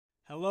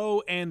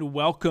Hello and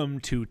welcome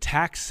to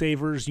Tax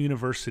Savers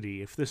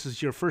University. If this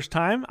is your first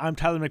time, I'm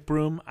Tyler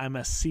McBroom. I'm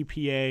a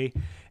CPA,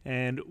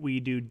 and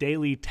we do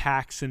daily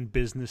tax and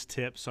business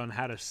tips on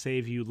how to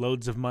save you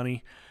loads of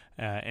money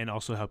and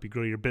also help you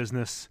grow your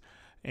business,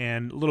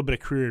 and a little bit of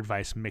career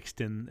advice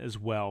mixed in as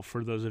well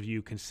for those of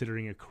you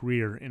considering a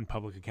career in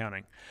public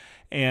accounting.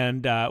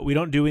 And we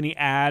don't do any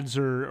ads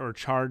or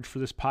charge for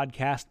this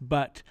podcast,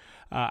 but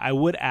I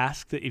would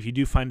ask that if you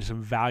do find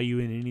some value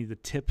in any of the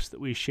tips that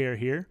we share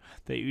here,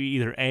 that you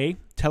either A,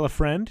 tell a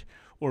friend,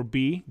 or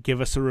B, give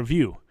us a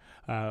review.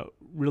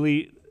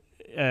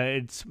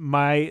 It's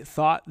my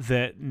thought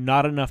that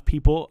not enough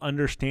people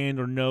understand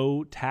or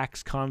know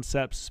tax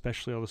concepts,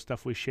 especially all the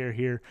stuff we share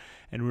here,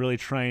 and really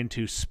trying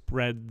to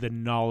spread the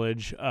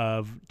knowledge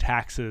of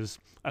taxes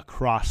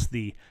across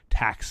the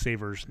tax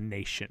savers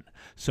nation.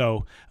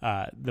 So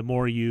the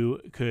more you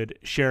could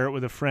share it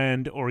with a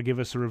friend or give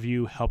us a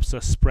review helps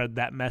us spread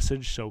that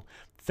message. So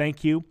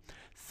thank you.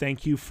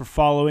 Thank you for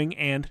following.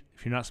 And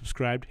if you're not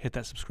subscribed, hit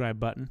that subscribe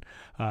button.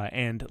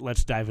 And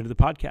let's dive into the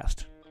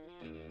podcast.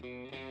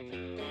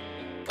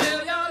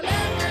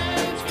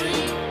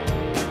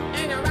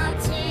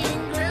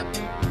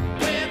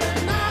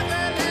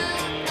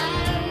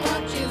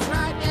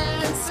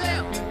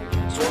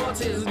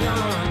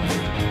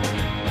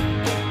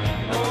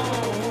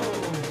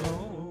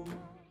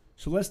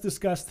 So let's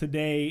discuss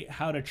today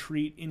how to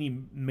treat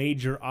any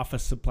major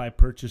office supply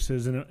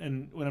purchases.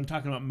 And when I'm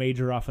talking about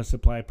major office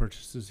supply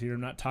purchases here,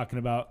 I'm not talking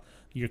about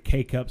your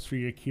K-cups for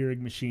your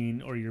Keurig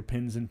machine or your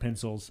pens and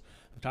pencils.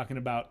 I'm talking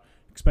about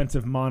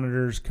expensive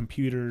monitors,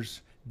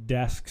 computers,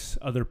 desks,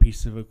 other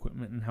pieces of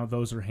equipment, and how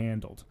those are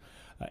handled.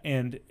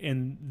 And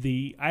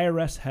the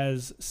IRS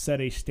has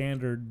set a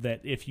standard that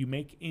if you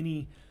make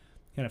any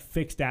kind of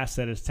fixed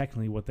asset, is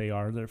technically what they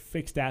are. They're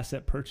fixed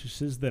asset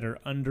purchases that are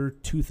under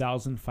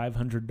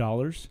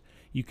 $2,500.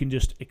 You can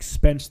just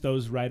expense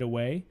those right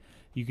away.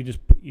 You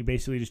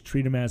basically just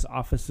treat them as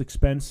office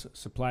expense,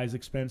 supplies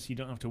expense. You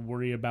don't have to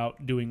worry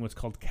about doing what's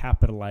called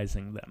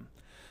capitalizing them.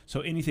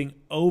 So anything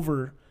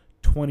over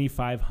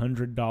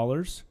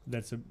 $2,500,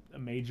 that's a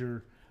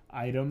major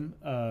item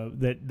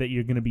that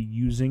you're going to be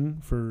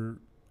using for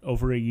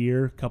over a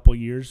year, couple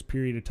years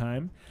period of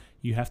time.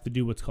 You have to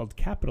do what's called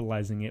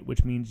capitalizing it,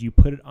 which means you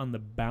put it on the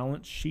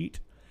balance sheet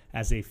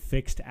as a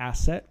fixed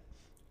asset,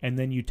 and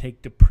then you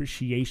take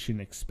depreciation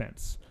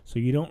expense. So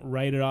you don't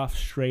write it off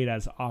straight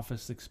as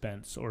office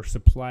expense or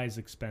supplies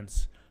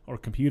expense or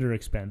computer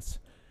expense.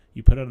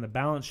 You put it on the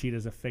balance sheet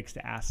as a fixed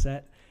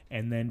asset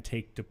and then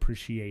take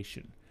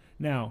depreciation.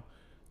 Now,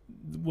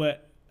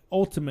 what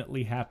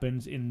ultimately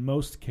happens in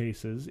most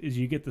cases is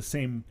you get the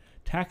same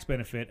tax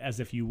benefit as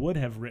if you would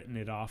have written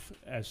it off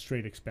as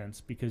straight expense,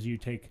 because you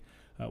take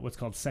what's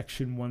called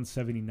Section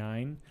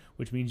 179,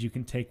 which means you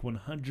can take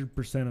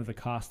 100% of the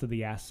cost of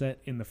the asset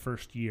in the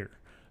first year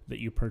that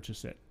you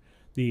purchase it.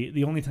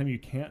 The only time you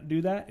can't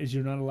do that is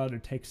you're not allowed to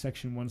take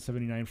Section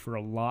 179 for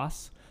a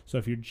loss. So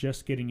if you're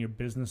just getting your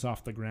business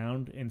off the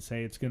ground and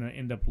say it's going to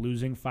end up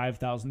losing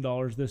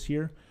 $5,000 this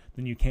year,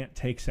 then you can't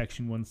take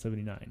Section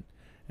 179.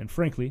 And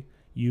frankly,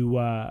 you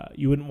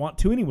wouldn't want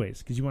to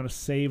anyways, because you want to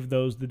save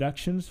those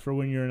deductions for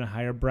when you're in a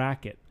higher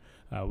bracket.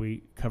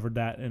 We covered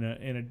that in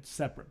a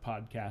separate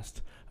podcast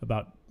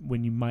about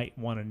when you might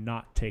want to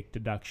not take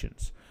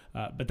deductions.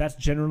 But that's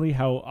generally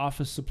how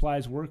office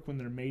supplies work when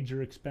they're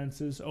major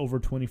expenses over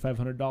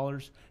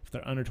 $2,500. If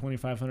they're under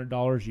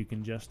 $2,500, you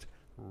can just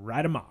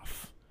write them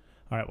off.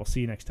 All right, we'll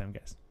see you next time,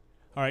 guys.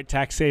 All right,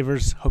 tax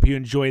savers, hope you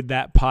enjoyed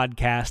that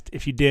podcast.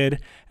 If you did,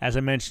 as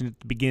I mentioned at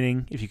the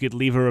beginning, if you could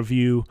leave a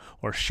review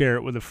or share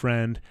it with a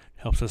friend,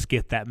 it helps us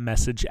get that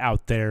message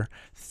out there.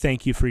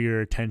 Thank you for your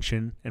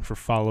attention and for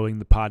following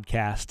the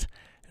podcast,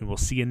 and we'll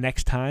see you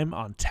next time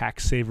on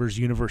Tax Savers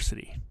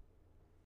University.